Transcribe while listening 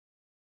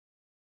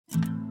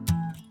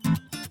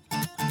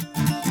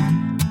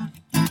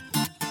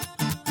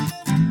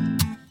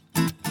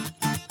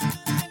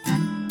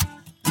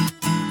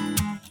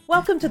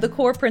Welcome to the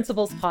Core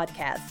Principles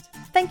Podcast.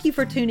 Thank you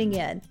for tuning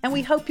in, and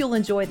we hope you'll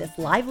enjoy this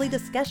lively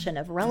discussion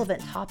of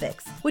relevant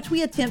topics, which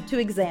we attempt to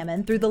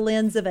examine through the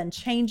lens of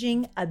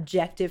unchanging,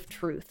 objective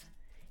truth.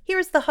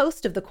 Here's the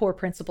host of the Core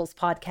Principles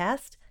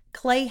Podcast,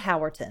 Clay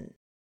Howerton.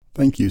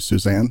 Thank you,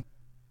 Suzanne.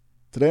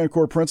 Today on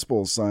Core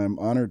Principles, I'm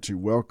honored to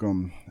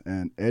welcome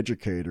an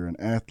educator, an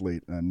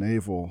athlete, a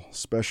naval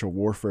special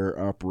warfare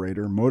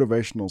operator,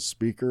 motivational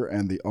speaker,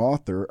 and the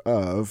author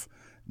of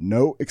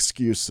No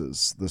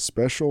Excuses, the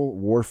Special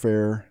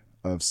Warfare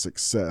of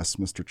Success,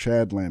 Mr.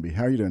 Chad Lambie.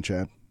 How are you doing,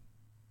 Chad?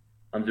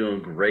 I'm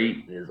doing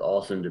great. It is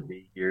awesome to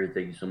be here.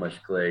 Thank you so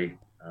much, Clay.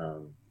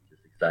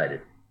 Just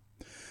excited.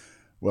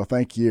 Well,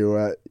 thank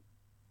you.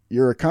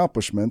 Your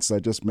accomplishments, I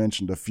just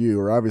mentioned a few,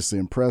 are obviously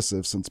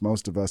impressive since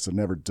most of us have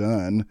never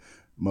done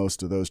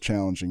most of those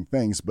challenging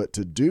things. But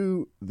to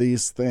do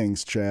these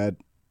things, Chad,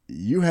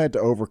 you had to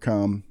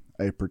overcome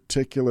a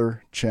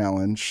particular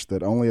challenge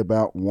that only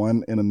about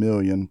 1 in a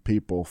million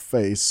people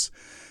face.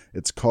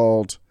 It's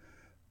called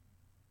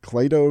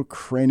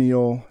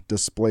cleidocranial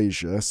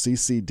dysplasia,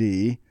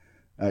 CCD.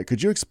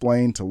 Could you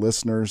explain to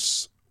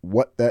listeners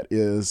what that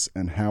is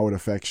and how it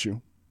affects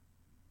you?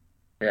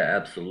 Yeah,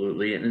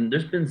 absolutely. And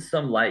there's been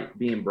some light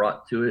being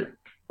brought to it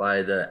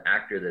by the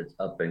actor that's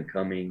up and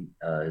coming.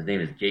 His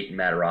name is Gaten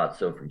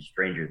Matarazzo from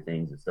Stranger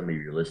Things, and some of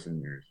your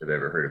listeners have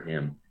ever heard of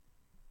him.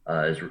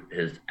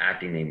 His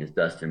acting name is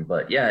Dustin.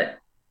 But yeah,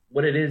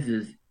 what it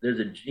is there's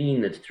a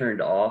gene that's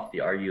turned off, the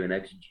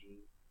RUNX gene.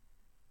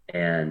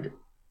 And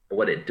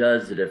what it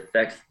does, it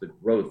affects the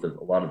growth of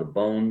a lot of the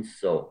bones.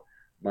 So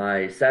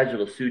my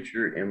sagittal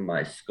suture and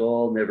my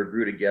skull never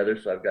grew together.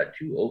 So I've got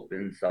 2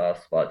 open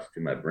soft spots to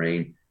my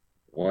brain,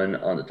 one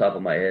on the top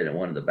of my head and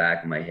one in the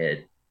back of my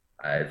head.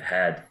 I've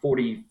had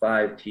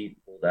 45 teeth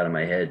pulled out of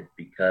my head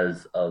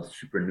because of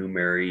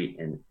supernumerary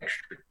and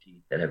extra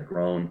teeth that have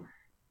grown.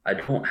 I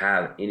don't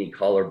have any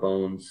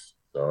collarbones,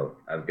 so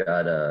I've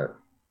got a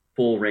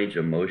full range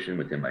of motion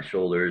within my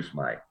shoulders.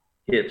 My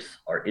hips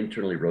are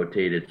internally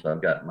rotated, so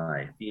I've got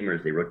my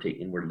femurs, they rotate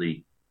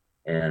inwardly,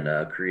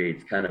 and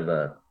creates kind of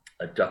a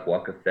duck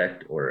walk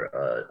effect or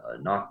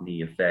a knock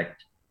knee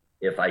effect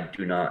if I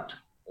do not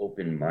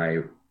open my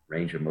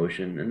range of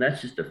motion. And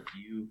that's just a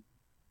few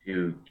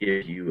to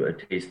give you a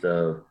taste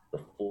of the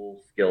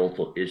full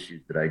skeletal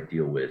issues that I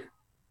deal with.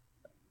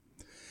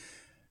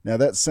 Now,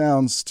 that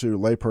sounds to a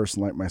layperson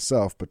like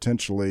myself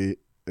potentially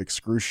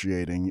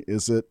excruciating.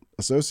 Is it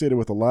associated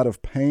with a lot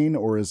of pain,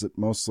 or is it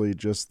mostly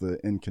just the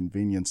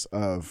inconvenience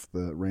of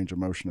the range of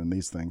motion in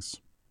these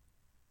things?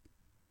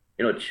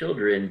 You know,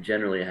 children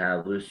generally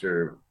have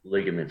looser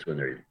ligaments when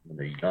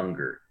they're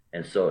younger,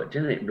 and so it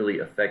didn't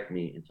really affect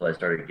me until I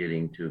started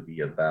getting to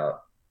be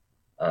about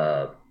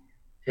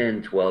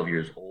 10, 12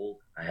 years old.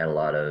 I had a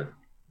lot of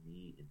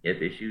knee and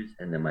hip issues,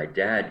 and then my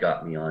dad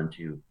got me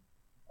onto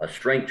a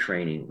strength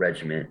training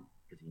regimen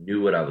because he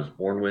knew what I was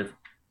born with.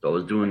 So I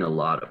was doing a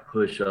lot of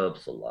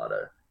push-ups, a lot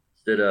of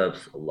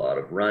sit-ups, a lot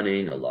of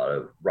running, a lot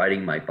of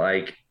riding my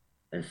bike.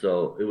 And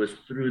so it was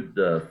through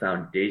the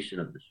foundation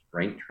of the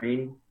strength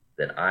training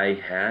that I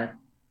had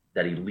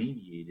that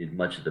alleviated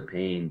much of the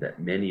pain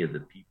that many of the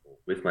people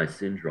with my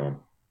syndrome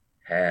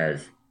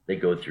they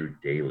go through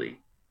daily.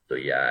 So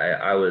yeah,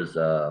 I was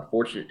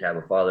fortunate to have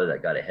a father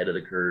that got ahead of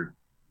the curve,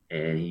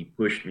 and he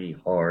pushed me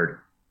hard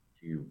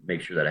to make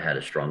sure that I had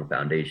a strong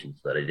foundation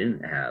so that I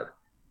didn't have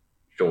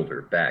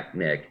shoulder, back,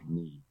 neck,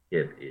 knee,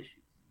 hip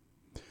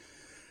issues.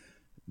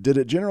 Did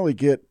it generally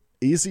get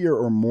easier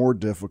or more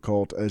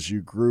difficult as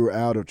you grew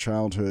out of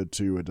childhood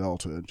to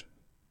adulthood?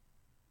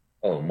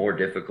 Oh, more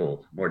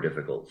difficult.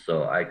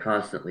 So I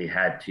constantly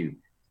had to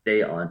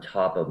stay on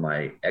top of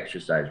my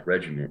exercise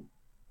regimen.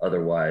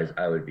 Otherwise,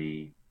 I would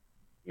be,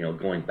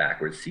 going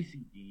backwards.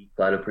 CCD,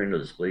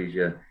 cleidocranial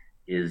dysplasia,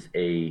 is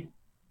a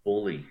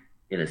bully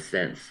in a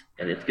sense,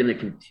 and it's going to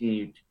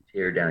continue to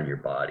tear down your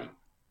body.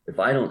 If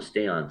I don't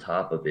stay on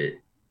top of it,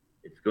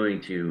 it's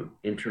going to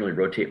internally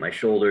rotate my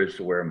shoulders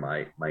to where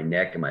my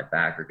neck and my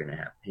back are going to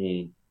have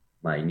pain.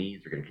 My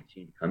knees are going to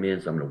continue to come in,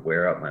 so I'm going to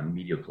wear out my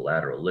medial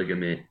collateral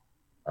ligament.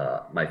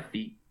 My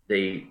feet,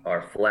 they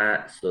are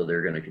flat, so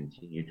they're going to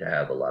continue to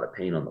have a lot of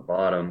pain on the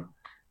bottom.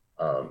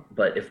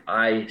 But if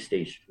I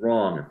stay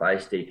strong, if I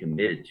stay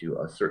committed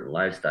to a certain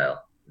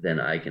lifestyle, then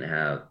I can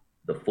have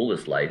the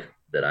fullest life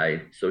that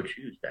I so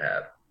choose to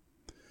have.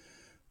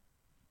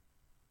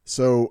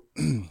 So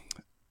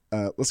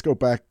let's go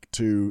back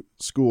to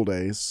school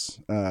days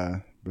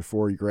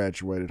before you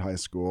graduated high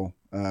school.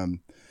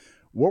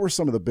 What were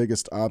some of the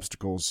biggest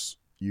obstacles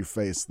you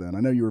faced then? I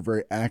know you were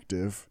very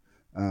active,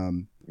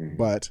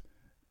 but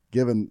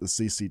given the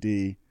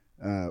CCD,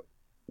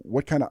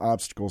 what kind of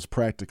obstacles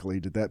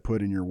practically did that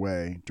put in your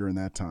way during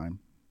that time?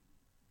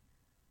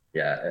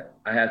 Yeah,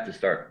 I have to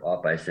start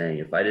off by saying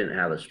if I didn't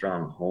have a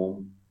strong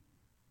home,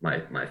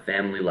 my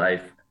family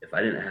life, if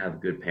I didn't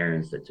have good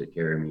parents that took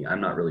care of me, I'm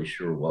not really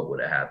sure what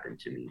would have happened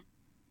to me.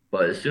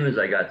 But as soon as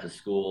I got to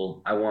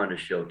school, I wanted to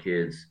show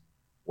kids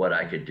what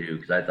I could do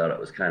because I thought it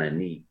was kind of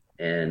neat.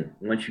 And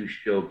once you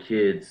show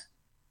kids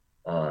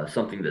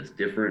something that's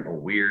different or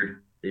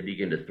weird, they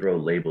begin to throw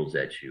labels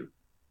at you.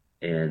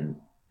 And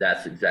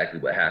that's exactly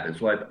what happened.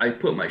 So I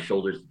put my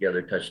shoulders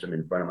together, touched them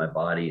in front of my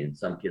body, and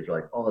some kids were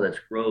like, "Oh, that's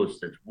gross,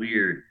 that's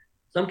weird."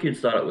 Some kids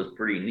thought it was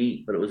pretty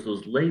neat, but it was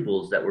those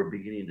labels that were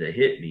beginning to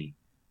hit me,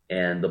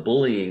 and the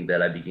bullying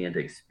that I began to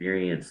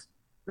experience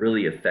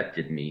really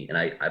affected me. And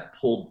I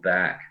pulled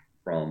back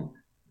from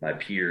my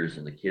peers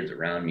and the kids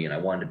around me, and I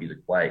wanted to be the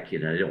quiet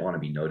kid, and I didn't want to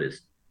be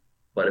noticed.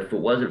 But if it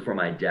wasn't for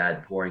my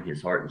dad pouring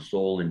his heart and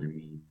soul into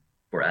me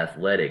for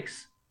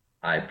athletics,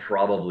 I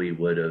probably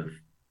would have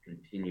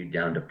continued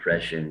down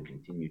depression,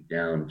 continued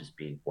down just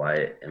being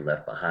quiet and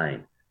left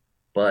behind.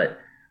 But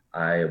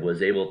I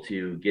was able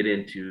to get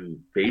into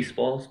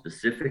baseball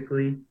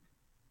specifically,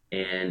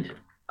 and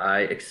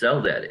I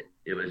excelled at it.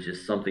 It was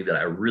just something that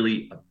I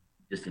really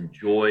just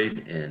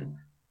enjoyed, and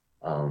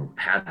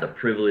had the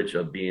privilege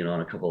of being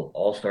on a couple of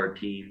all-star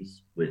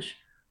teams, which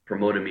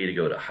promoted me to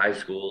go to high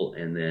school.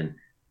 And then,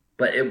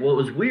 what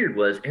was weird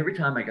was every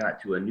time I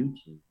got to a new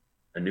team,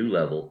 a new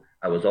level,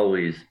 I was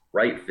always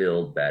right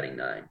field batting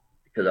nine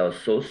because I was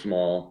so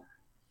small,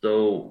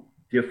 so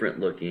different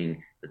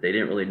looking that they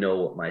didn't really know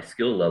what my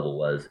skill level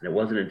was. And it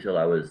wasn't until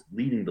I was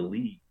leading the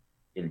league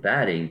in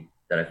batting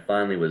that I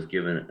finally was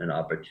given an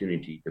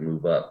opportunity to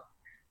move up.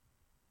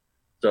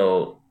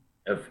 So,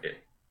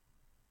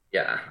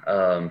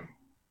 yeah,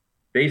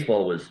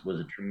 baseball was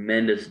a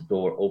tremendous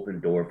open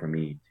door for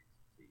me.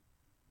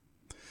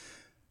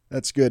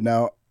 That's good.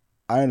 Now,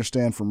 I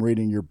understand from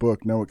reading your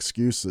book, No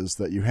Excuses,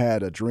 that you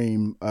had a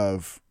dream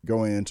of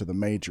going into the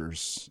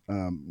majors.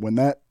 When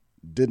that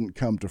didn't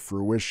come to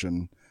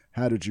fruition,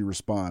 how did you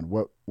respond?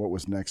 What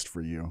was next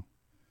for you?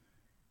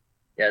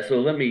 Yeah, so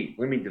let me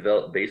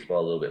develop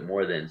baseball a little bit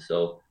more then.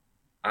 So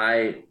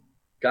I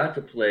got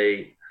to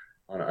play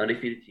on an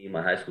undefeated team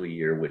my high school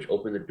year, which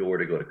opened the door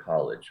to go to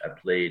college. I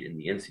played in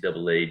the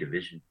NCAA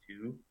Division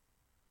II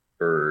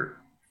for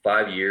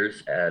 5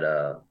 years at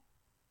a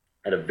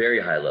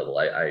very high level.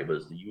 I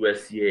was the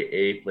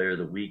USCAA Player of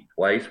the Week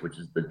twice, which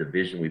is the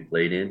division we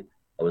played in.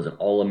 I was an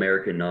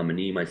All-American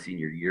nominee my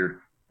senior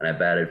year, and I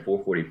batted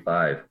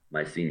 .445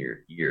 my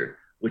senior year,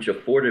 which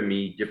afforded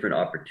me different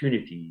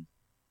opportunities.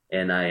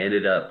 And I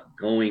ended up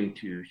going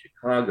to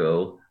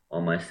Chicago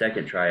on my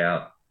second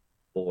tryout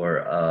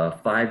for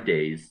 5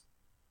 days.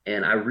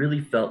 And I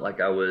really felt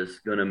like I was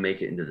going to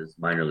make it into this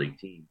minor league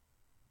team.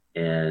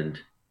 And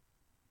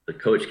the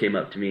coach came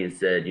up to me and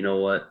said, "You know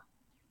what?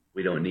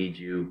 We don't need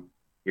you.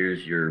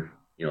 Here's your,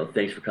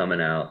 thanks for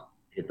coming out,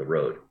 hit the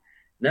road."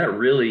 And that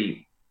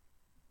really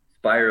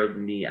spiraled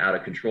me out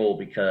of control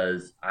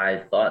because I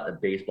thought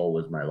that baseball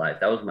was my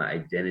life. That was my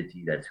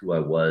identity. That's who I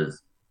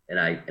was. And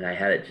I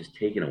had it just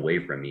taken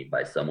away from me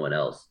by someone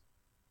else.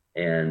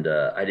 And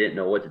I didn't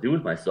know what to do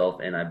with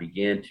myself. And I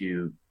began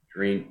to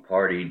drink,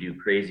 party, do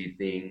crazy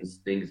things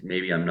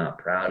maybe I'm not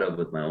proud of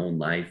with my own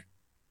life.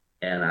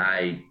 And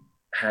I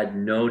had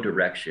no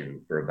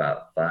direction for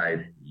about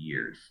 5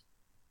 years.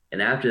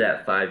 And after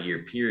that 5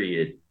 year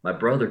period, my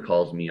brother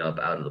calls me up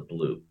out of the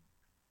blue.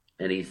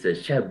 And he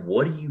says, "Chad,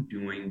 what are you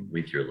doing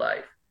with your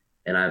life?"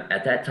 And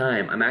at that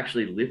time, I'm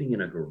actually living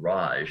in a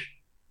garage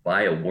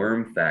by a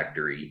worm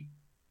factory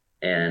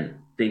and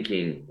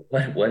thinking,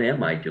 what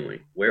am I doing?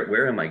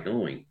 Where am I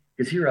going?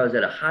 Because here I was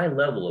at a high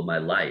level of my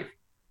life,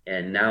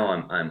 and now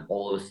I'm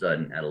all of a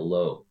sudden at a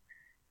low.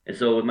 And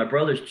so with my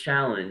brother's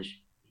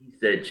challenge, he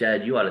said,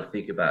 "Chad, you ought to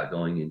think about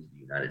going into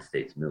the United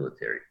States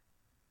military."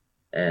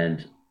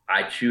 And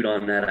I chewed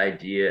on that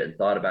idea and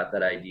thought about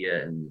that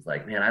idea and was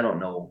like, man, I don't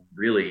know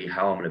really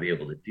how I'm going to be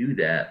able to do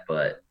that.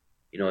 But,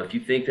 if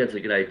you think that's a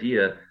good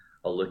idea,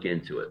 I'll look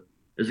into it.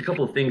 There's a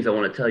couple of things I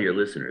want to tell your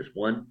listeners.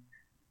 One,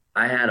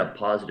 I had a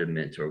positive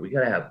mentor. We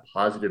got to have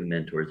positive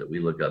mentors that we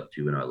look up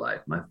to in our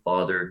life. My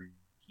father,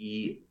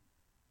 he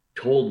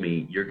told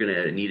me, "You're going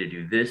to need to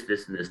do this,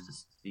 this, and this to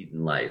succeed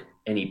in life."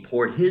 And he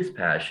poured his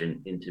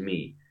passion into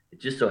me.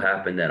 It just so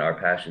happened that our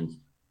passions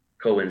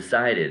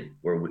coincided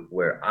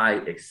where I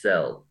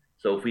excelled.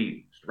 So if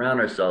we surround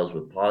ourselves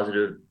with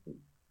positive,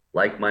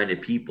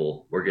 like-minded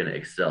people, we're going to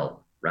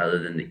excel rather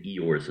than the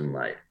Eeyores in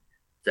life.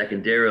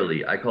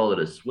 Secondarily, I call it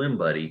a swim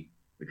buddy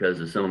because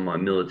of some of my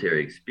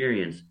military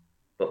experience.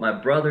 But my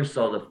brother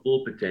saw the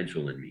full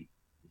potential in me.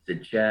 He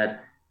said,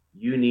 "Chad,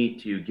 you need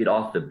to get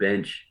off the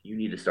bench. You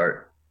need to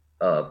start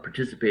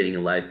participating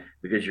in life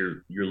because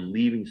you're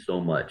leaving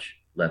so much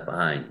left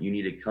behind. You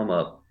need to come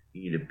up.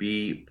 You need to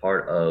be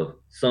part of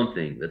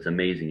something that's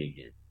amazing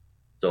again."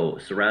 So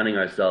surrounding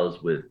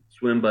ourselves with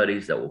swim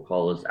buddies that will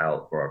call us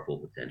out for our full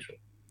potential.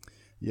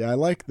 Yeah, I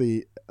like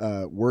the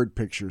word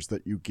pictures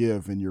that you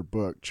give in your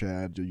book,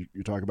 Chad.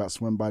 You talk about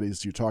swim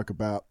buddies. You talk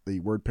about the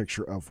word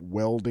picture of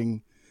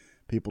welding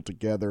people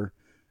together.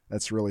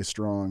 That's really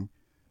strong.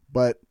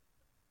 But,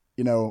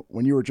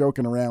 when you were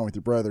joking around with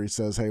your brother, he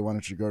says, "Hey, why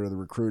don't you go to the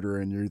recruiter?"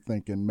 And you're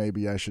thinking,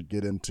 maybe I should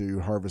get into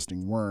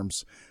harvesting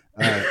worms.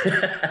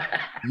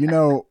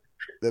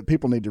 That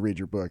people need to read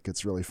your book.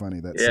 It's really funny,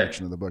 that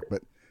section of the book.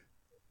 But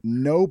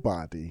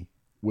nobody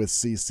with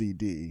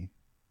CCD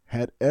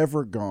had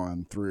ever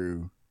gone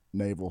through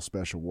Naval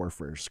Special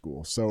Warfare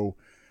School. So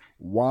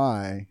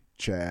why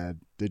Chad,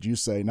 did you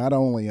say, not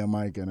only am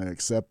I going to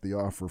accept the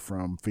offer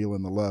from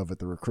Feeling the Love at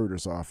the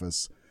recruiter's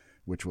office,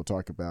 which we'll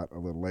talk about a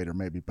little later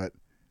maybe, but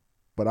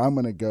I'm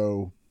going to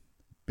go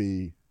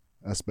be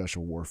a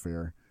special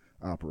warfare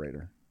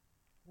operator?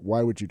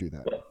 Why would you do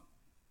that?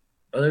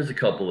 Well, there's a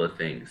couple of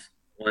things.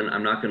 One,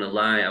 I'm not going to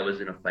lie, I was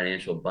in a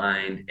financial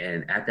bind.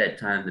 And at that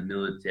time, the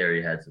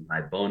military had some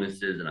high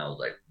bonuses. And I was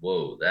like,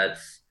 whoa,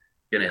 that's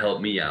going to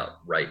help me out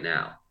right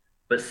now.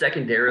 But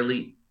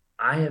secondarily,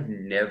 I have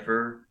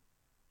never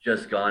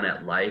just gone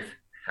at life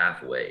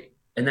halfway.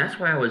 And that's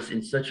why I was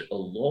in such a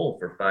lull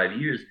for 5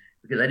 years,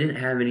 because I didn't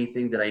have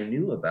anything that I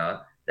knew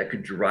about that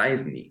could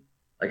drive me.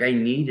 Like I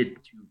needed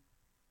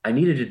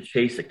to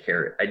chase a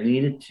carrot. I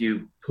needed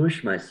to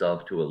push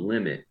myself to a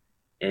limit.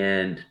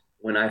 And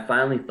when I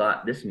finally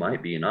thought this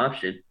might be an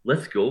option,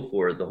 let's go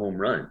for the home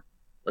run.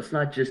 Let's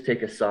not just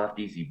take a soft,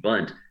 easy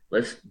bunt.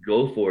 Let's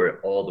go for it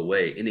all the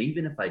way. And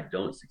even if I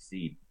don't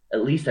succeed,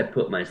 at least I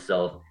put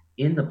myself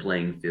in the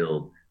playing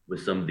field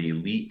with some of the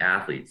elite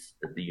athletes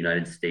that the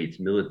United States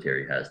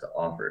military has to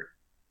offer.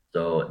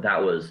 So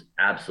that was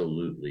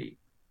absolutely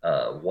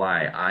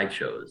why I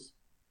chose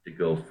to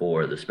go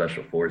for the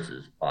Special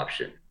Forces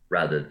option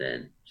rather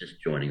than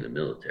just joining the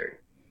military.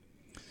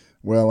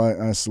 Well,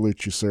 I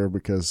salute you, sir,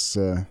 because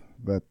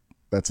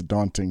that's a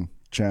daunting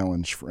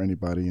challenge for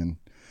anybody, and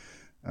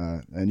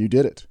you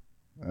did it.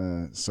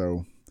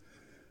 So,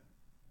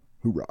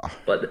 hoorah!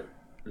 But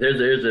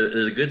there's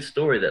a good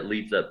story that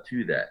leads up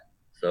to that.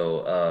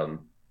 So,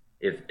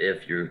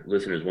 if your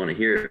listeners want to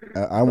hear it,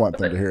 I want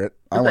them to hear it.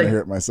 I want to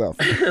hear it myself.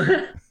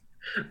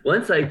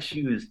 Once I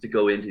choose to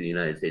go into the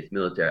United States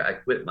military, I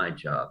quit my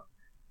job.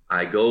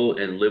 I go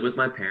and live with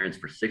my parents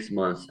for 6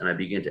 months, and I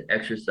begin to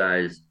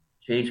exercise,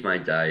 change my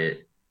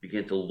diet,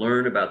 begin to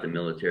learn about the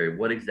military.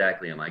 What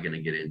exactly am I going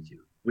to get into?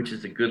 Which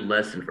is a good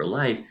lesson for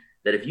life,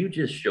 that if you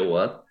just show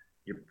up,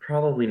 you're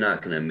probably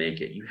not going to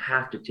make it. You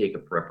have to take a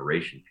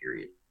preparation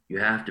period. You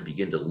have to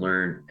begin to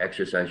learn,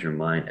 exercise your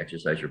mind,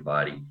 exercise your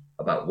body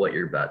about what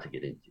you're about to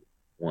get into.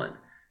 1.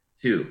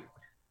 2,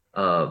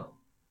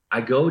 I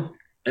go,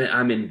 and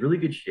I'm in really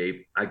good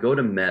shape. I go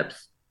to MEPS,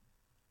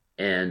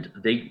 and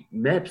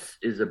MEPS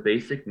is a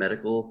basic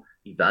medical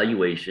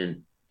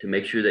evaluation to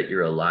make sure that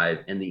you're alive.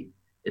 And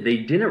they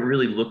didn't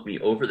really look me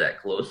over that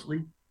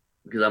closely,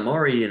 because I'm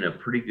already in a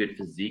pretty good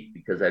physique,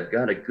 because I've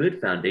got a good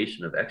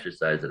foundation of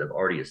exercise that I've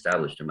already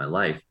established in my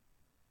life.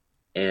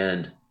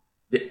 And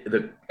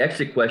the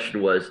exit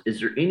question was, is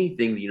there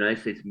anything the United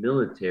States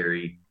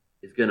military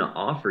is going to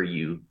offer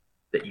you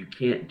that you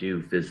can't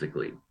do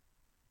physically?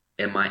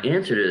 And my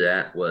answer to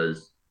that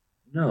was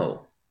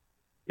no.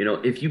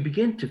 If you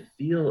begin to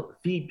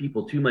feed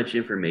people too much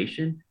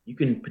information, you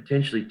can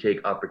potentially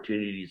take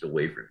opportunities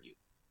away from you.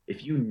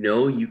 If you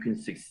know you can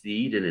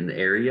succeed in an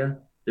area,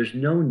 there's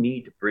no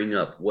need to bring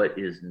up what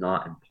is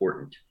not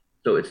important.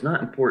 So it's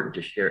not important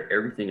to share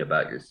everything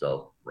about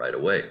yourself right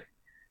away.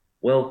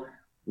 Well,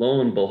 lo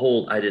and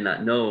behold, I did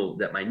not know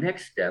that my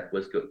next step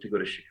was to go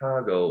to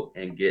Chicago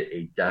and get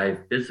a dive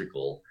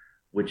physical,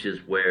 which is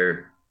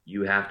where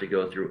you have to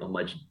go through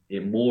a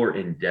more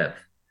in-depth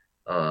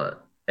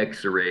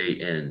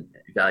X-ray and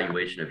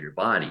evaluation of your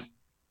body.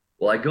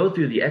 Well, I go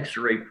through the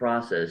X-ray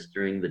process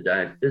during the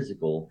dive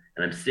physical,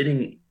 and I'm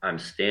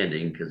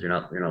standing, because you're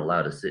not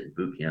allowed to sit in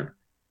boot camp.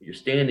 You're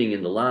standing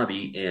in the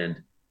lobby, and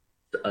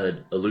a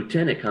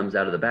lieutenant comes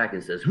out of the back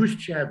and says, "Who's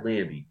Chad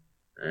Lambie?"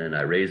 And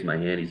I raise my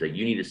hand. He's like,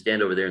 "You need to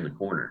stand over there in the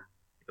corner."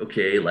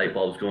 Okay, light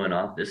bulb's going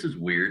off. This is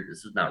weird.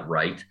 This is not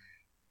right.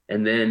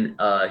 And then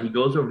he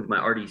goes over to my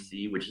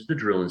RDC, which is the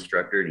drill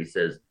instructor, and he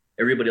says,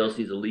 "Everybody else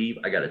needs to leave.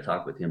 I got to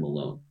talk with him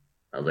alone."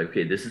 I was like,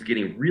 okay, this is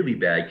getting really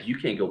bad, because you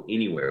can't go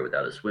anywhere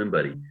without a swim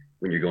buddy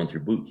when you're going through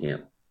boot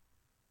camp.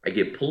 I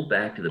get pulled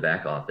back to the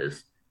back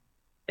office,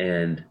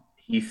 and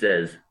he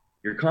says,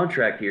 "Your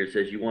contract here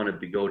says you want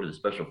to go to the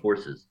Special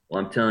Forces." Well,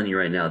 I'm telling you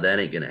right now, that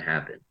ain't going to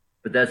happen.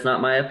 But that's not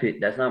my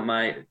opinion. That's not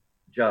my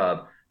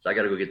job. So I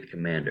got to go get the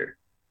commander.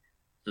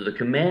 So the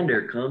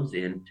commander comes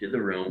into the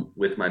room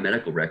with my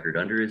medical record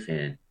under his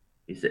hand.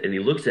 He said, and he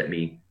looks at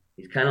me.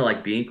 He's kind of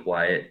like being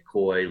quiet,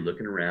 coy,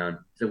 looking around.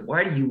 He said,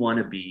 "Why do you want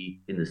to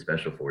be in the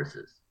Special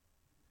Forces?"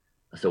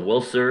 I said, "Well,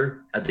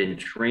 sir, I've been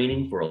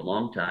training for a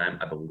long time.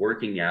 I've been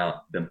working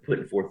out, been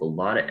putting forth a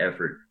lot of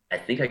effort. I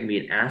think I can be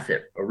an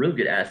asset, a real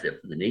good asset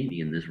for the Navy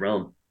in this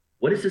realm.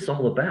 What is this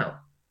all about?"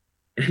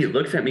 And he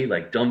looks at me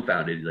like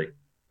dumbfounded. He's like,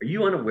 "Are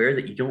you unaware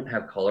that you don't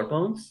have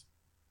collarbones?"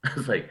 I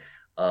was like,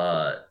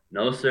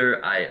 "No,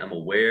 sir, I am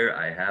aware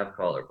I have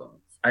collarbones.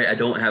 I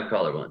don't have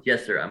collarbones."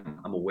 "Yes, sir,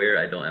 I'm aware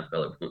I don't have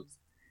collarbones."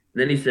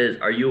 Then he says,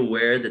 "Are you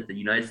aware that the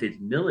United States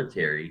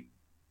military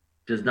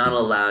does not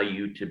allow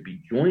you to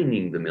be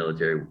joining the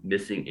military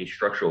missing a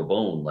structural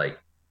bone like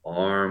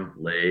arm,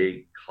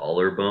 leg,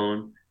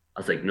 collarbone?"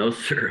 I was like, "No,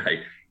 sir,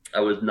 I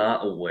was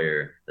not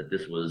aware that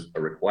this was a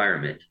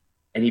requirement."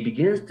 And he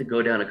begins to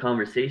go down a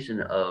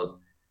conversation of,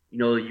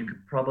 you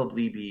could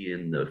probably be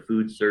in the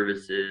food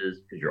services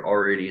because you're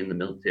already in the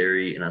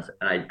military. And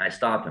I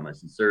stopped him. I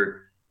said,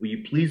 "Sir, will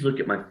you please look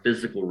at my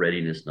physical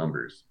readiness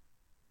numbers?"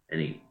 And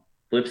he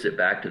flips it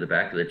back to the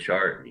back of the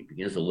chart, and he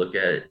begins to look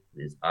at it.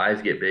 And his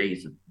eyes get big. He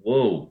says,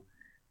 "Whoa,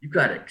 you've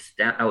got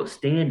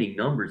outstanding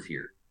numbers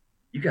here.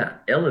 You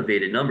got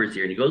elevated numbers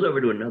here." And he goes over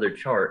to another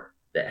chart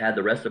that had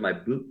the rest of my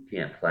boot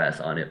camp class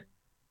on it.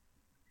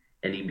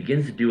 And he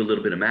begins to do a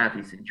little bit of math.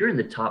 He said, "You're in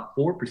the top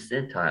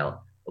 4%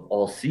 of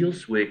all SEAL,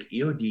 SWCC,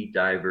 EOD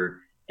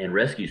diver, and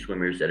rescue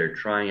swimmers that are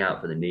trying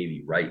out for the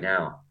Navy right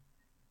now."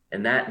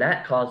 And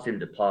that caused him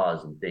to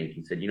pause and think.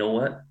 He said, "You know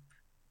what?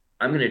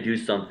 I'm going to do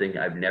something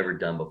I've never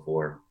done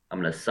before. I'm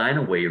going to sign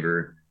a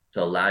waiver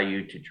to allow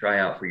you to try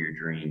out for your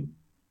dream,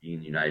 being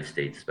the United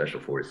States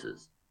Special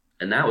Forces."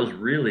 And that was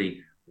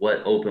really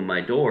what opened my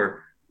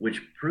door,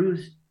 which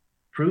proves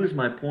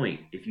my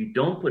point. If you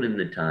don't put in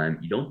the time,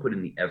 you don't put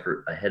in the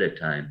effort ahead of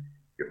time,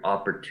 your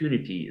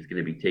opportunity is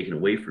going to be taken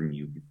away from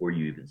you before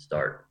you even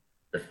start.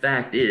 The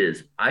fact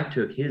is, I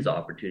took his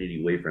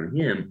opportunity away from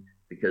him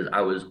because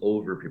I was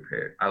over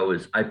prepared.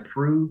 I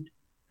proved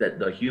that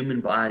the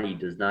human body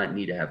does not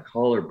need to have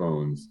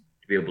collarbones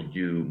to be able to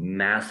do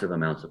massive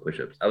amounts of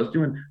push-ups. I was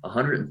doing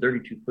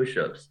 132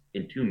 push-ups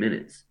in 2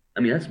 minutes.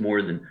 I mean, that's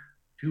more than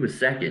 2 a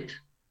second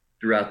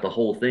throughout the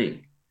whole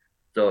thing.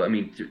 So, I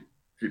mean,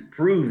 to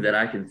prove that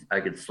I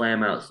could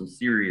slam out some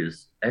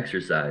serious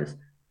exercise,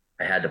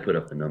 I had to put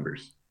up the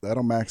numbers.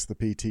 That'll max the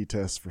PT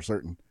test for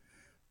certain.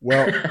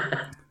 Well,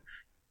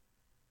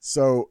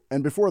 so,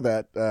 and before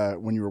that,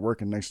 when you were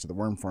working next to the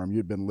worm farm,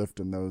 you'd been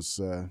lifting those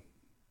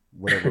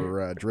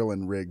whatever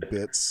drilling rig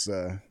bits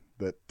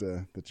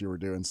that you were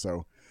doing.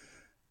 So,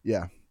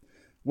 yeah.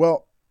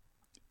 Well,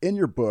 in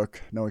your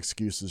book, No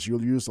Excuses,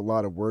 you'll use a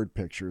lot of word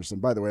pictures.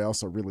 And by the way, I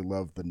also really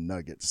love the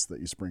nuggets that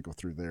you sprinkle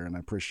through there. And I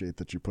appreciate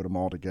that you put them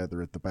all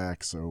together at the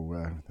back.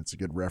 So that's a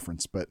good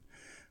reference. But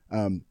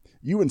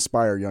you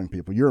inspire young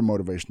people. You're a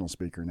motivational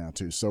speaker now,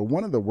 too. So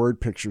one of the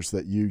word pictures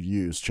that you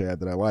use, Chad,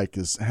 that I like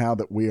is how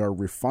that we are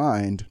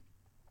refined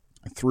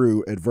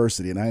through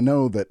adversity. And I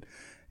know that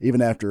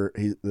even after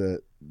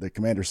the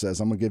commander says,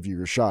 "I'm going to give you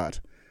your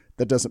shot,"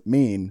 that doesn't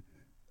mean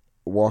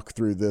walk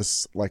through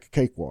this like a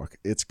cakewalk.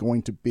 It's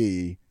going to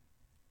be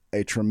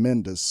a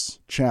tremendous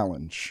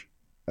challenge.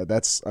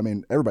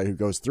 Everybody who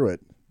goes through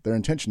it, their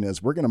intention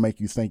is, we're going to make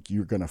you think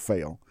you're going to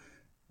fail,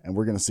 and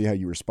we're going to see how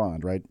you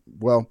respond, right?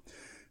 Well,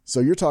 so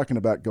you're talking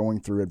about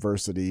going through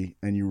adversity,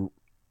 and you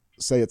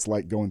say it's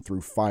like going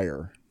through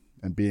fire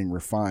and being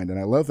refined. And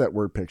I love that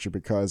word picture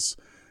because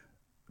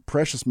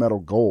precious metal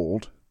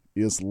gold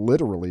is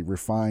literally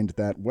refined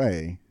that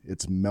way.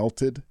 It's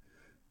melted.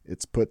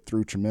 It's put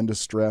through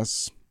tremendous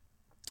stress.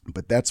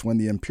 But that's when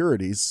the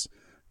impurities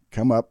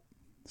come up,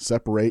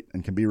 separate,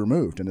 and can be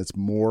removed. And it's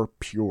more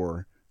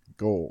pure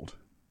gold,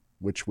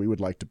 which we would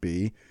like to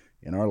be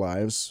in our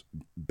lives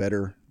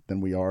better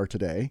than we are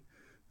today.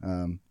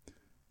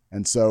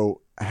 And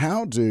so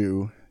how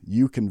do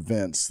you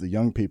convince the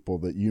young people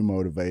that you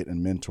motivate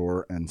and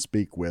mentor and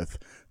speak with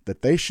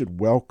that they should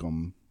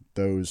welcome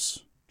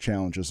those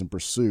challenges and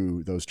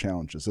pursue those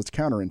challenges? It's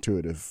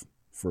counterintuitive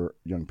for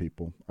young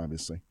people,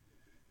 obviously.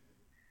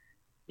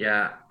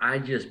 Yeah, I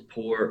just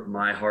pour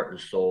my heart and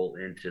soul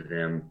into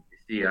them.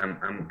 See,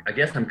 I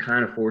guess I'm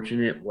kind of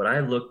fortunate. What I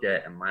looked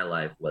at in my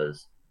life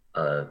was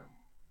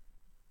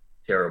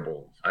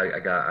terrible.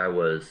 I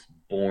was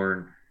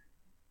born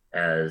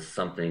as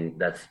something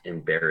that's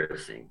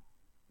embarrassing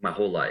my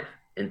whole life.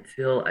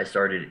 Until I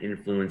started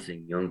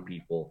influencing young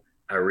people,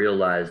 I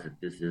realized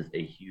that this is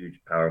a huge,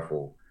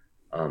 powerful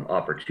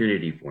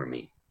opportunity for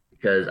me,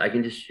 because I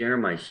can just share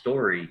my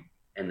story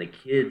and the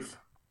kids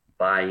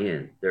buy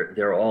in.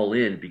 They're all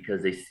in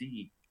because they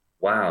see,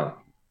 wow,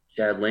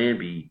 Chad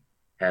Lambie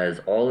has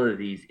all of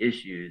these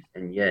issues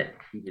and yet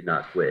he did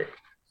not quit.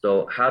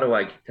 So how do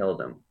I tell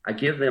them? I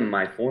give them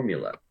my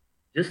formula.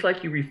 Just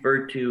like you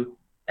referred to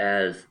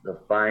as the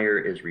fire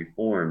is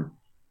reformed,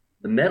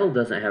 the metal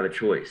doesn't have a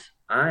choice.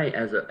 I,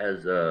 as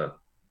a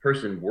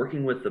person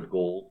working with the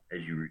gold,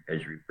 as you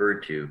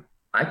referred to,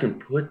 I can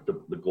put the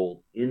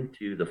gold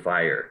into the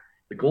fire.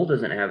 The gold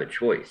doesn't have a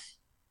choice.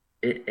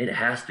 It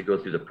has to go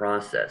through the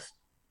process,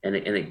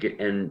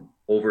 and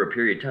over a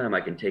period of time, I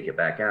can take it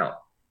back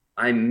out.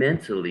 I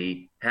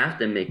mentally have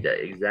to make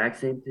that exact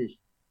same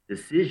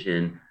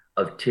decision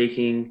of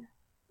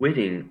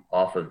quitting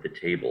off of the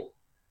table.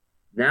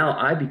 Now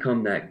I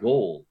become that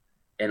gold,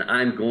 and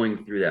I'm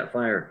going through that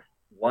fire.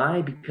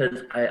 Why?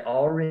 Because I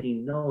already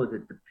know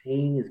that the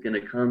pain is going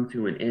to come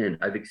to an end.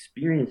 I've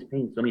experienced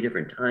pain so many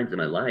different times in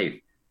my life,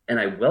 and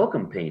I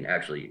welcome pain,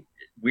 actually.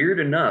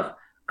 Weird enough,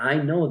 I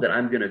know that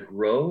I'm going to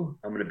grow.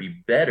 I'm going to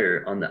be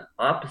better on the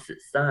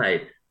opposite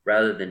side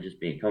rather than just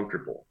being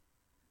comfortable.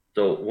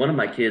 So one of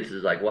my kids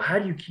is like, well, how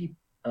do you keep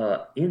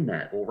in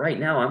that? Well, right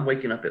now I'm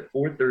waking up at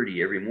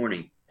 4:30 every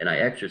morning and I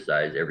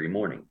exercise every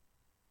morning.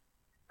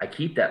 I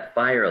keep that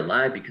fire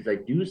alive because I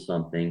do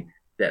something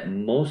that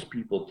most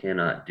people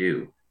cannot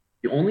do.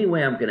 The only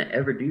way I'm going to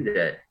ever do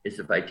that is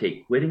if I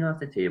take quitting off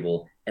the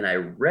table and I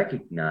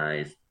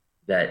recognize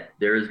that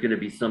there is going to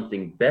be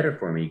something better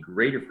for me,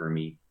 greater for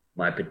me.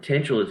 My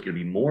potential is going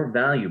to be more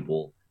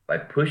valuable by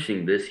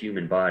pushing this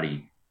human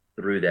body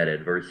through that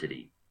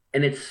adversity.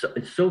 And it's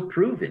so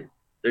proven.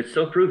 It's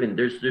so proven.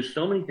 There's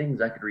so many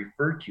things I could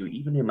refer to,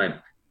 even in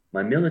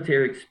my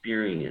military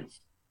experience,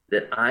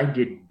 that I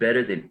did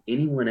better than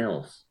anyone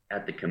else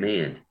at the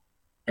command,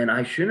 and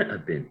I shouldn't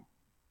have been.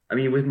 I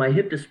mean, with my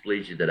hip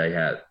dysplasia that I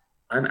have,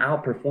 I'm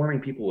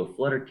outperforming people with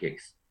flutter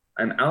kicks.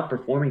 I'm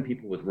outperforming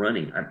people with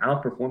running. I'm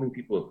outperforming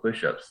people with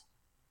push-ups.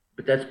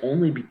 But that's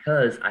only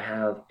because I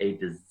have a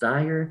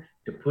desire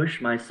to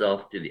push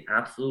myself to the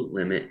absolute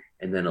limit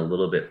and then a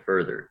little bit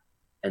further.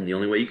 And the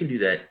only way you can do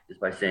that is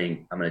by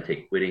saying, I'm going to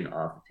take quitting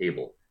off the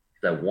table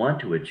because I want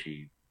to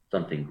achieve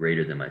something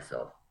greater than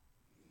myself.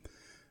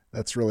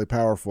 That's really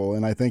powerful.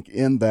 And I think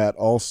in that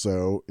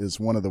also is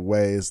one of the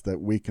ways that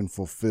we can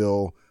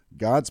fulfill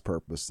God's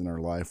purpose in our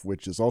life,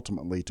 which is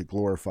ultimately to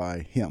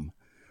glorify Him.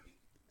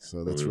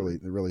 So that's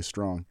really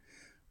strong.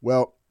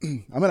 Well,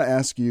 I'm going to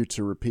ask you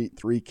to repeat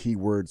 3 key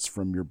words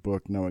from your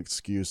book, No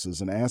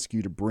Excuses, and ask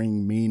you to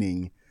bring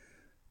meaning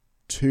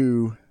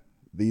to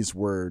these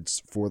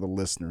words for the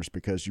listeners,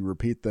 because you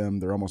repeat them.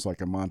 They're almost like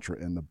a mantra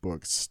in the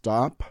book.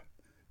 Stop,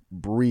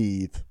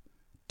 breathe,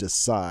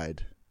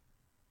 decide.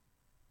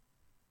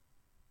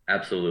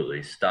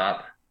 Absolutely.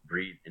 Stop,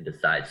 breathe, and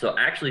decide. So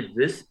actually,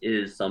 this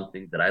is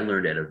something that I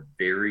learned at a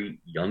very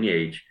young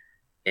age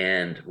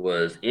and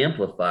was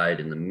amplified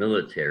in the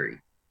military.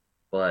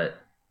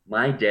 But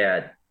my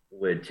dad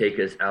would take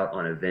us out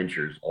on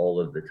adventures all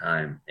of the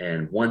time.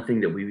 And one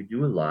thing that we would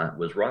do a lot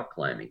was rock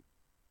climbing.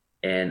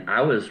 And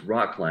I was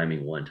rock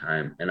climbing one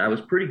time, and I was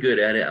pretty good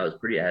at it. I was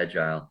pretty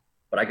agile,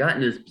 but I got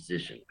in this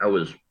position. I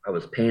was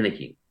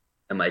panicking,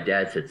 and my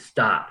dad said,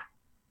 "Stop."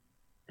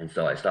 And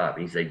so I stopped.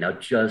 And he's like, "Now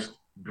just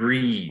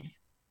breathe,"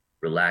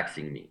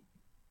 relaxing me.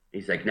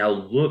 He's like, "Now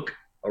look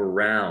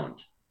around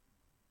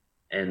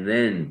and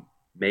then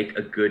make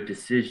a good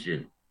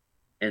decision."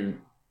 And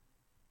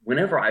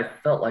whenever I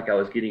felt like I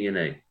was getting in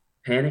a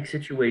panic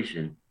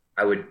situation,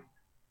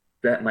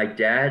 that my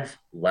dad's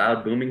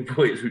loud booming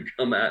voice would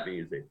come at me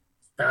and say,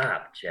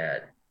 "Stop,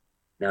 Chad.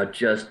 Now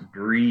just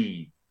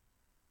breathe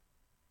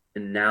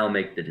and now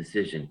make the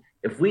decision."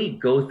 If we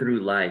go through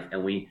life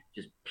and we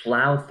just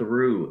plow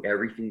through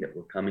everything that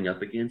we're coming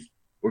up against,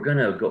 we're going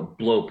to go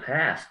blow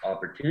past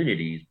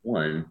opportunities,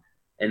 one.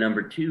 And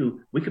number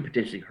two, we could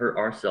potentially hurt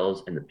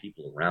ourselves and the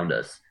people around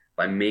us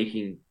by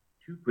making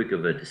too quick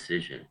of a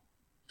decision.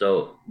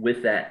 So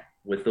with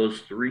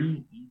those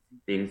 3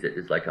 easy things that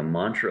is like a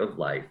mantra of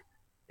life,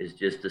 is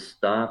just to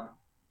stop,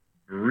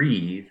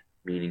 breathe,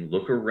 meaning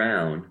look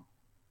around,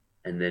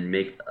 and then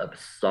make a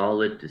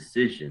solid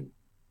decision.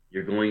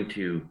 You're going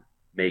to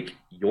make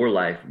your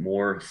life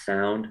more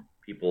sound,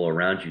 people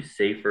around you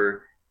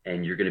safer,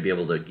 and you're going to be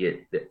able to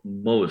get the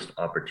most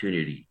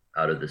opportunity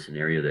out of the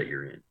scenario that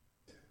you're in.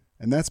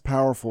 And that's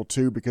powerful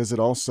too, because it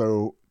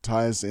also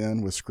ties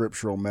in with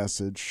scriptural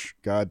message.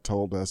 God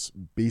told us,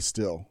 be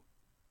still.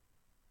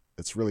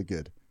 It's really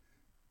good.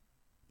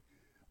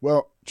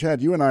 Well,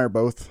 Chad, you and I are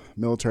both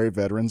military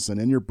veterans,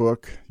 and in your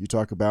book, you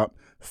talk about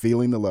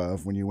feeling the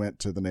love when you went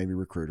to the Navy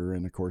recruiter,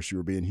 and of course you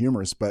were being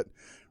humorous, but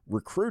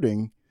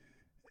recruiting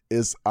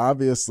is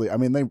obviously, I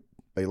mean,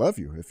 they love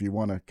you if you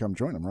want to come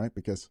join them, right?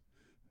 Because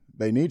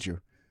they need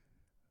you.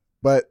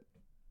 But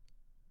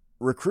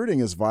recruiting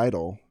is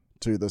vital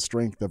to the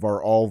strength of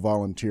our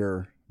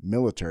all-volunteer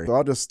military. So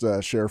I'll just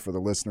share for the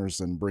listeners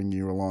and bring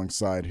you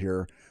alongside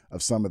here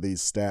of some of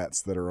these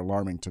stats that are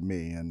alarming to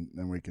me, and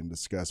we can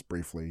discuss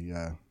briefly.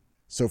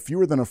 So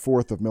fewer than a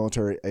fourth of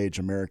military-age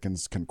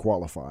Americans can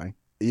qualify,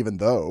 even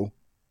though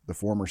the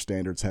former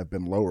standards have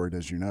been lowered,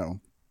 as you know.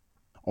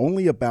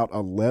 Only about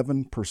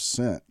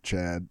 11%,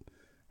 Chad,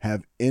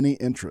 have any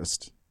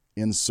interest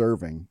in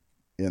serving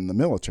in the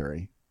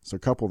military. So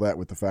couple that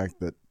with the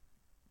fact that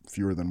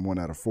fewer than 1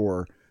 out of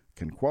 4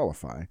 can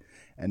qualify.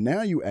 And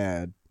now you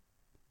add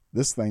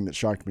this thing that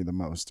shocked me the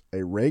most.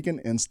 A Reagan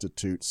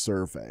Institute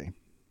survey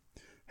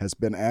has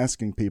been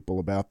asking people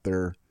about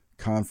their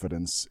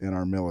confidence in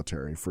our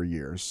military for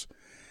years.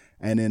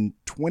 And in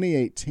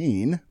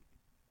 2018,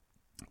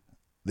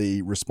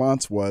 the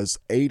response was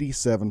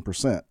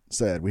 87%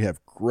 said we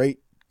have great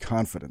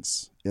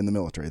confidence in the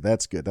military.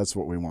 That's good. That's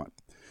what we want.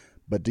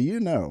 But do you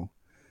know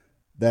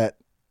that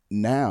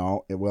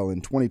now, well,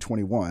 in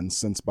 2021,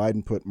 since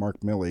Biden put Mark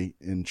Milley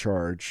in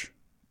charge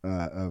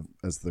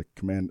as the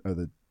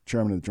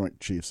chairman of the Joint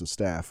Chiefs of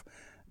Staff,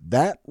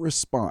 that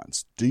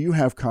response, do you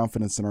have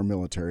confidence in our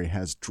military,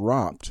 has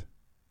dropped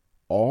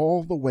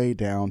all the way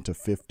down to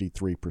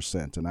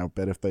 53%. And I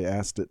bet if they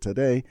asked it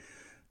today,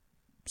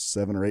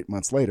 7 or 8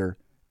 months later,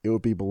 it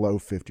would be below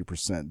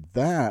 50%.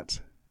 That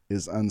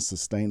is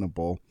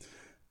unsustainable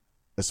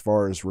as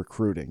far as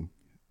recruiting.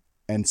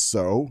 And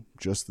so,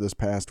 just this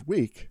past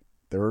week,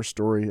 there are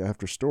story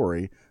after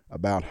story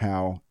about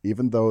how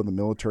even though the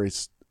military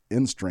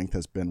in strength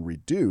has been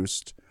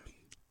reduced,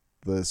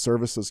 the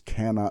services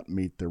cannot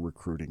meet their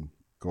recruiting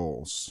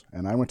goals.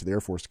 And I went to the Air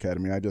Force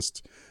Academy. I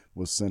just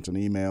was sent an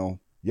email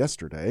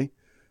yesterday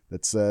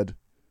that said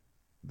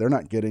they're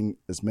not getting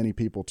as many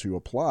people to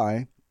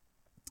apply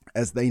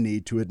as they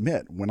need to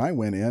admit. When I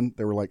went in,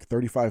 there were like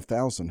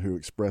 35,000 who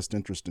expressed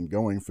interest in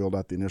going, filled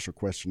out the initial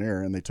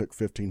questionnaire, and they took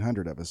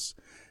 1,500 of us.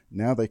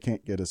 Now they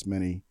can't get as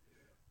many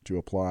to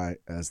apply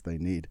as they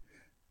need.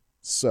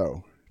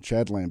 So,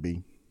 Chad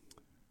Lambie,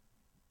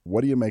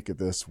 what do you make of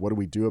this? What do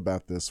we do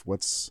about this?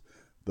 What's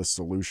the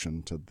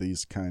solution to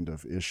these kind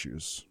of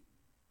issues?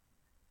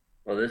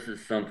 Well, this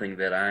is something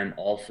that I'm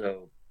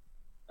also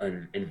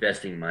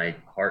investing my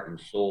heart and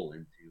soul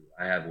into.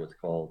 I have what's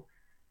called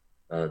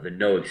the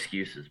No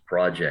Excuses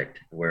Project,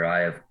 where I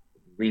have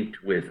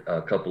linked with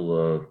a couple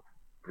of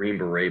Green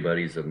Beret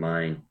buddies of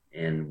mine,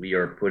 and we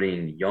are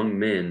putting young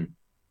men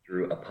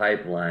through a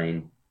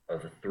pipeline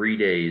of 3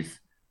 days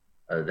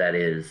that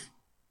is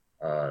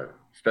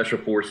special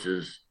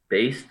forces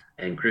based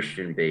and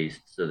Christian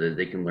based, so that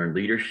they can learn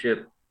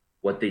leadership,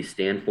 what they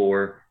stand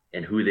for,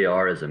 and who they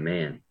are as a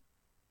man.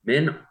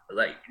 Men,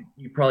 like,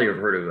 you probably have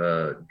heard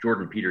of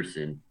Jordan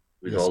Peterson,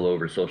 who's Yes. all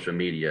over social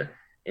media,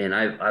 and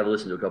I've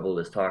listened to a couple of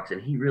his talks,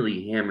 and he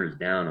really hammers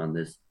down on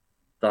this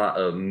thought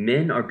of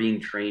men are being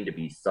trained to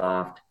be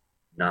soft,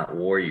 not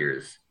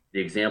warriors.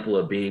 The example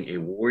of being a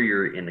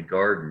warrior in a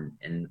garden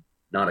and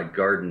not a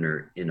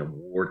gardener in a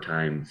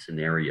wartime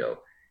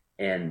scenario.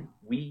 And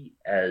we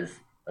as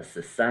a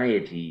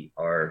society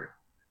are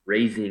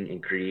raising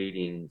and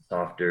creating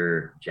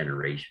softer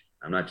generation.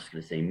 I'm not just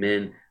going to say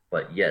men,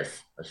 but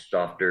yes, a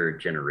softer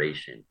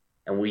generation.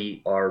 And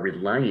we are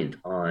reliant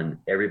on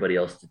everybody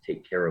else to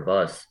take care of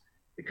us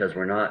because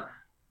we're not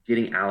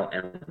getting out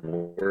and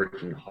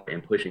working hard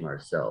and pushing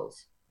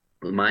ourselves.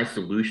 My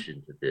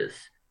solution to this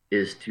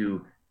is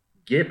to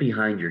get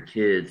behind your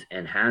kids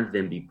and have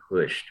them be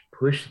pushed,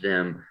 push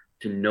them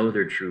to know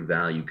their true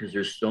value, because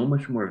there's so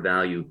much more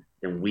value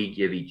than we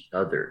give each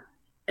other.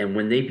 And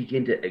when they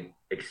begin to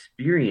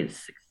experience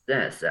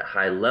success at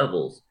high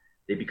levels,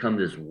 they become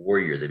this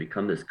warrior, they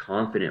become this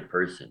confident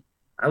person.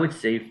 I would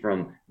say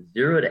from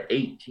 0 to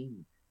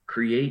 18,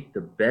 create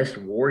the best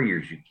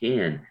warriors you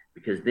can,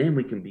 because then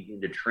we can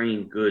begin to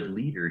train good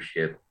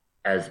leadership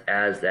as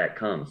that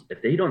comes.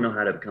 If they don't know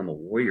how to become a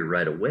warrior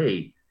right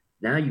away,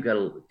 now you got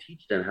to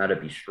teach them how to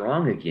be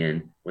strong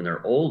again when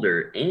they're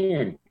older,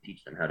 and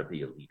teach them how to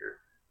be a leader.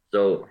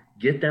 So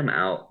get them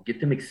out, get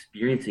them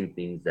experiencing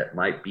things that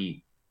might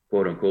be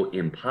quote unquote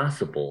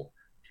impossible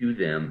to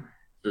them,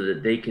 so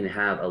that they can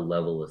have a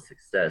level of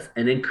success,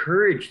 and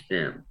encourage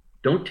them.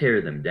 Don't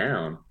tear them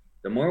down.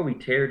 The more we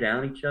tear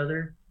down each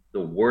other, the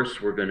worse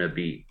we're going to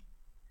be.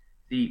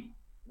 See,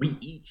 we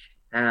each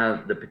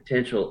have the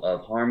potential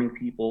of harming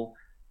people.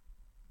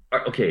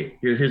 Okay,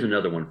 here's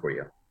another one for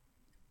you.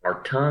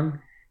 Our tongue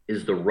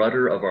is the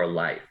rudder of our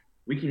life.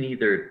 We can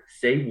either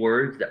say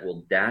words that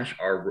will dash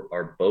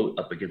our boat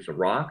up against a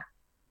rock,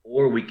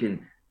 or we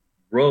can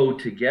row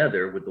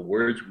together with the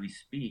words we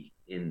speak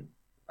in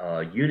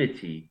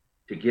unity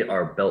to get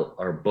our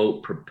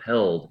boat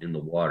propelled in the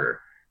water.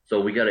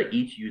 So we got to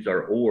each use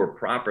our oar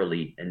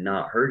properly and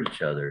not hurt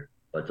each other,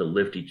 but to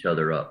lift each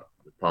other up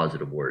with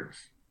positive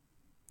words.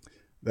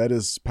 That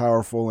is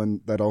powerful,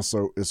 and that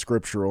also is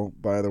scriptural,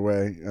 by the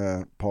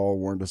way. Paul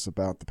warned us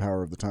about the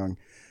power of the tongue.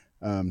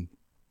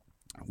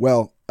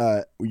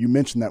 You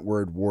mentioned that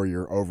word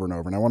warrior over and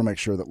over, and I want to make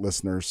sure that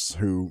listeners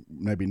who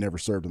maybe never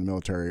served in the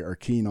military are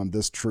keen on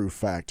this true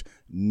fact.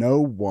 No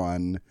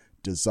one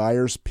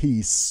desires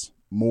peace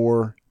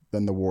more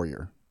than the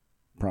warrior.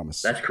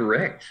 Promise. That's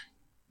correct.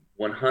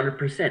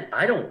 100%.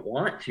 I don't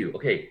want to.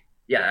 Okay.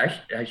 Yeah,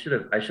 I should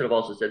have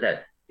also said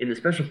that. In the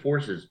special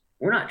forces,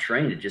 we're not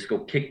trained to just go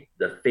kick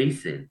the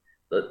face in.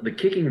 The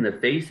kicking in the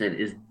face in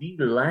is the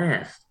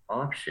last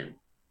option.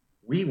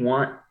 We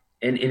want,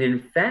 and in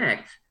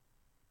fact,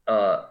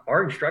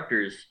 our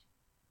instructors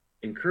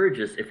encourage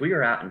us, if we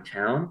are out in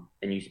town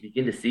and you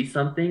begin to see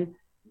something,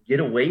 get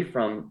away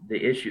from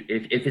the issue.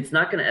 If it's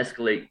not going to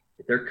escalate,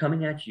 if they're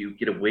coming at you,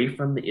 get away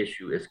from the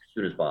issue as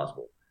soon as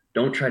possible.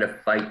 Don't try to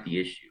fight the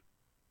issue.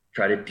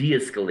 Try to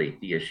de-escalate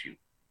the issue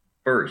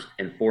first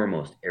and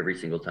foremost every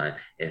single time.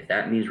 If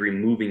that means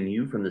removing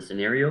you from the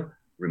scenario,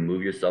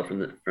 remove yourself from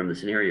the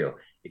scenario.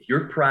 If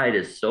your pride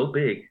is so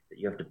big that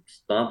you have to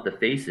stomp the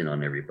face in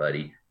on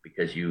everybody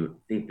because you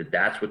think that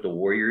that's what the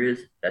warrior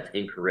is, that's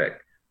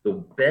incorrect.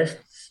 The best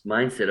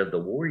mindset of the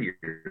warrior,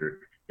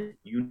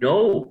 you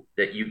know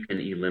that you can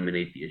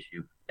eliminate the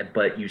issue,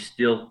 but you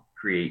still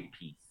create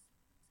peace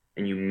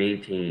and you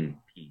maintain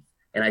peace.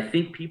 And I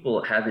think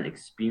people haven't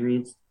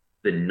experienced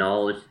the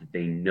knowledge that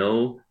they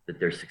know that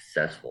they're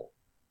successful.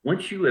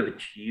 Once you have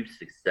achieved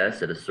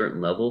success at a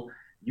certain level,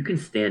 you can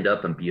stand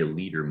up and be a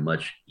leader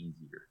much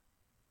easier.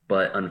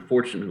 But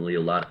unfortunately,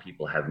 a lot of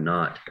people have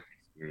not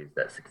experienced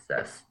that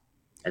success,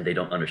 and they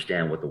don't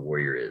understand what the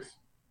warrior is.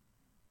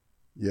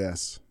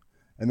 Yes.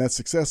 And that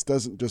success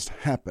doesn't just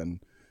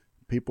happen.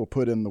 People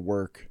put in the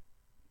work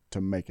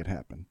to make it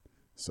happen.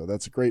 So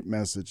that's a great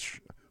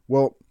message.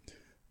 Well,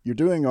 you're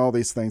doing all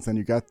these things, and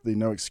you got the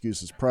No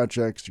Excuses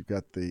projects, you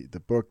got the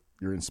book,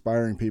 you're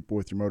inspiring people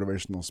with your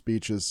motivational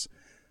speeches.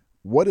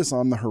 What is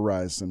on the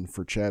horizon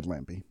for Chad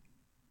Lambie?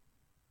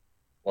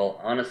 Well,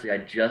 honestly, I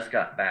just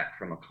got back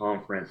from a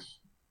conference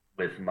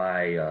with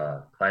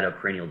my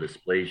cleidocranial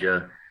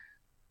dysplasia,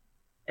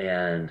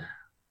 and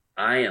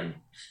I am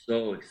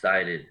so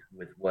excited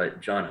with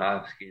what John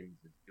Hopkins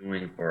is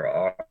doing for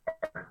our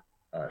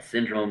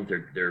syndrome.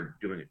 They're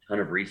doing a ton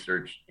of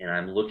research, and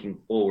I'm looking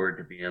forward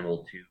to being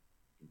able to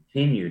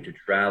continue to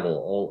travel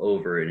all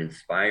over and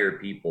inspire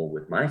people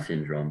with my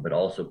syndrome, but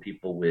also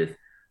people with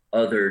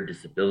other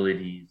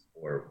disabilities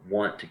or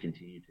want to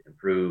continue to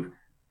improve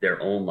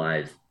their own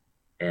lives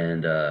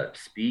and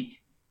speak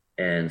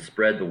and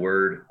spread the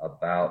word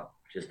about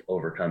just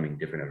overcoming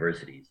different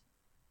adversities.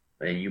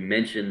 And you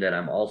mentioned that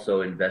I'm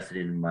also invested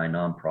in my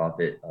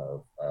nonprofit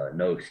of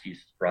No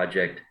Excuses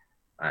Project.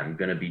 I'm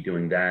going to be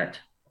doing that,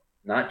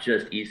 not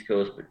just East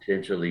Coast,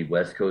 potentially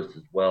West Coast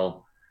as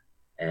well,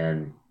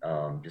 and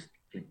just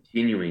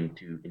continuing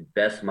to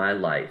invest my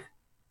life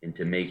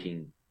into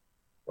making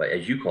what,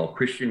 as you call,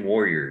 Christian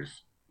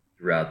warriors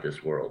throughout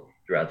this world,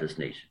 throughout this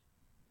nation.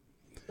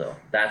 So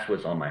that's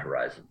what's on my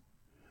horizon.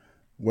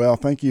 Well,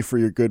 thank you for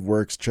your good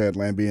works, Chad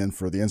Lambie, and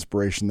for the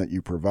inspiration that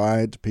you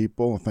provide to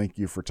people. Thank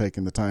you for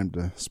taking the time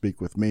to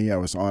speak with me. I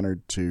was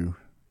honored to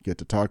get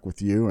to talk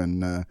with you,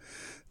 and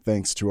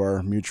thanks to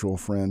our mutual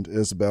friend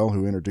Isabel,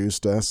 who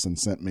introduced us and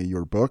sent me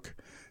your book.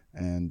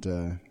 And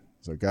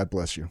so God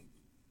bless you.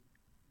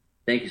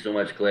 Thank you so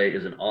much, Clay. It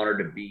is an honor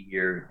to be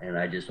here, and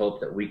I just hope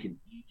that we can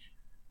each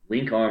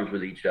link arms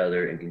with each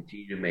other and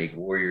continue to make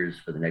warriors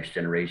for the next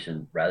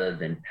generation rather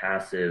than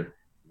passive,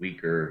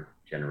 weaker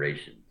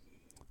generations.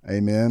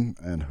 Amen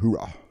and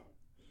hoorah.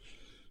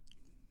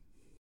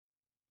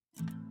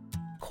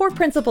 Core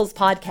Principles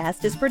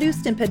Podcast is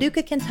produced in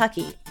Paducah,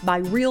 Kentucky by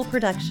Real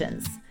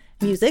Productions.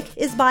 Music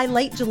is by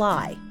Late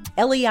July,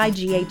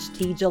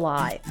 Leight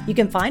July. You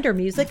can find our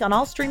music on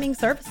all streaming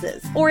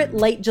services or at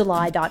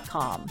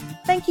latejuly.com.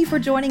 Thank you for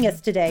joining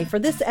us today for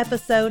this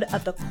episode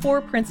of the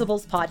Core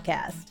Principles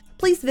Podcast.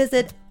 Please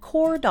visit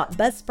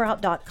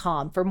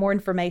core.buzzsprout.com for more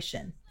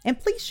information, and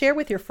please share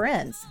with your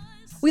friends.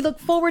 We look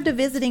forward to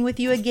visiting with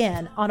you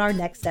again on our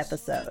next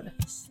episode.